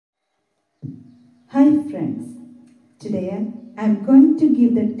Hi friends, today I am going to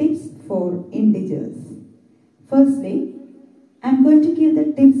give the tips for integers. Firstly, I am going to give the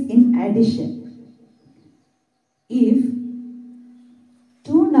tips in addition. If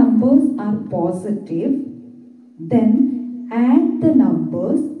two numbers are positive, then add the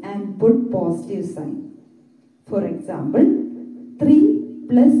numbers and put positive sign. For example, 3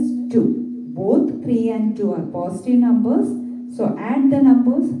 plus 2. Both 3 and 2 are positive numbers. So add the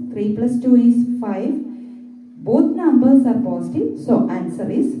numbers. 3 plus 2 is 5. Both numbers are positive. So answer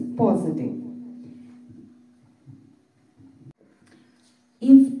is positive.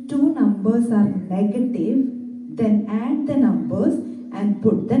 If two numbers are negative, then add the numbers and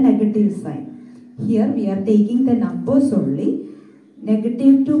put the negative sign. Here we are taking the numbers only.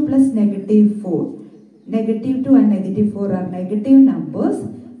 Negative 2 plus negative 4. Negative 2 and negative 4 are negative numbers.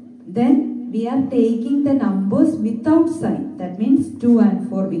 Then we are taking the numbers without sign. That means 2 and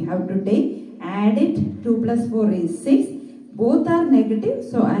 4 we have to take. Add it. 2 plus 4 is 6. Both are negative.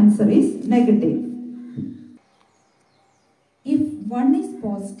 So answer is negative. If one is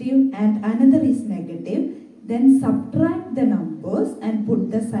positive and another is negative, then subtract the numbers and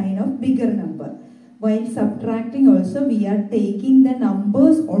put the sign of bigger number. While subtracting also we are taking the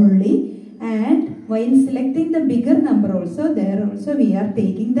numbers only, and while selecting the bigger number also, there also we are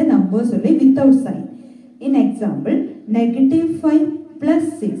taking the numbers only without sign. In example, negative 5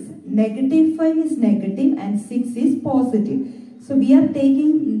 plus 6. Negative 5 is negative and 6 is positive. So we are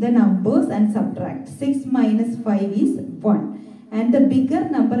taking the numbers and subtract. 6 minus 5 is 1. And the bigger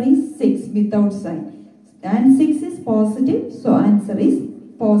number is 6 without sign. And 6 is positive, so answer is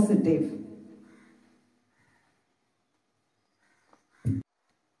positive.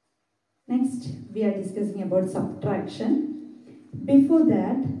 Next, we are discussing about subtraction. Before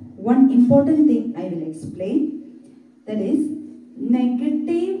that, one important thing I will explain. That is,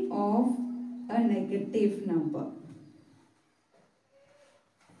 negative of a negative number.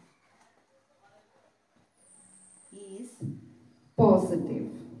 Is positive.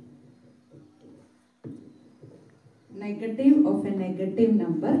 Negative of a negative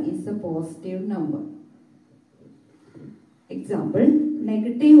number is a positive number. Example,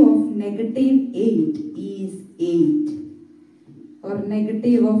 negative of negative 8 is 8. Or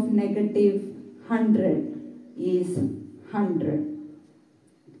negative of negative 100 is 100.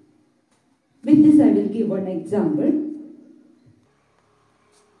 With this I will give one example.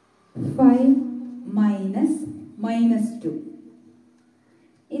 5 minus 2.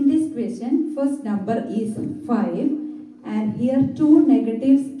 In this question, first number is 5 and here two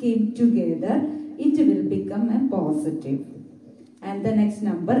negatives came together. It will become a positive. And the next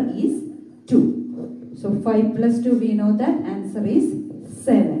number is 2. So 5 plus 2 we know that answer is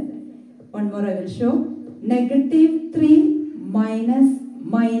 7. One more I will show. Negative 3 minus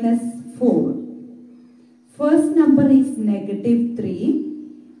 4. First number is negative 3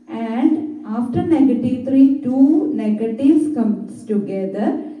 and after negative 3 two negatives comes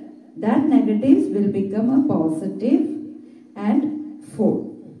together. That negatives will become a positive and 4.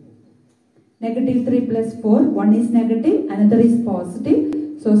 Negative 3 plus 4, one is negative, another is positive.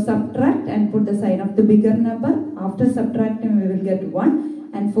 So subtract and put the sign of the bigger number. After subtracting we will get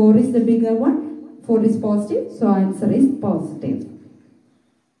 1 and 4 is the bigger one. 4 is positive, so answer is positive.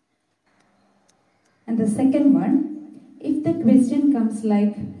 And the second one, if the question comes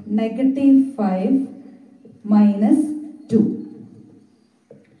like negative 5 minus 2.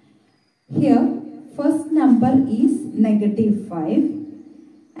 Here, first number is negative 5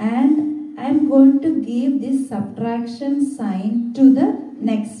 and I am going to give this subtraction sign to the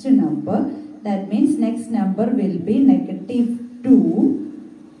next number. That means next number will be negative 2.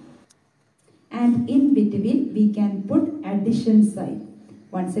 And in between we can put addition sign.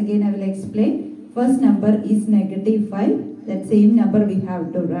 Once again I will explain. First number is negative 5. That same number we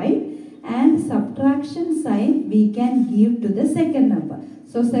have to write. And subtraction sign we can give to the second number.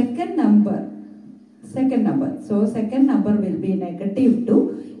 So second number will be negative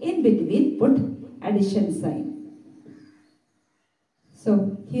 2. In between put addition sign.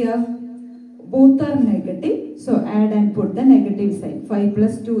 So here both are negative. So add and put the negative sign. 5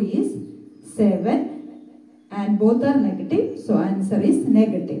 plus 2 is 7 and both are negative. So answer is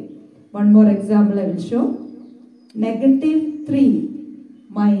negative. One more example I will show. Negative 3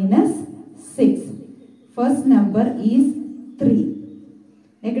 minus 6. First number is 3.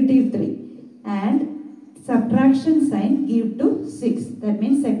 Negative 3 and subtraction sign give to 6. That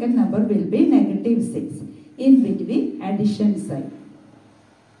means second number will be negative 6. In between addition sign.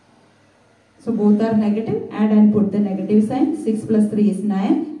 So both are negative. Add and put the negative sign. 6 plus 3 is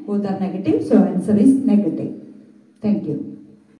 9. Both are negative. So answer is negative. Thank you.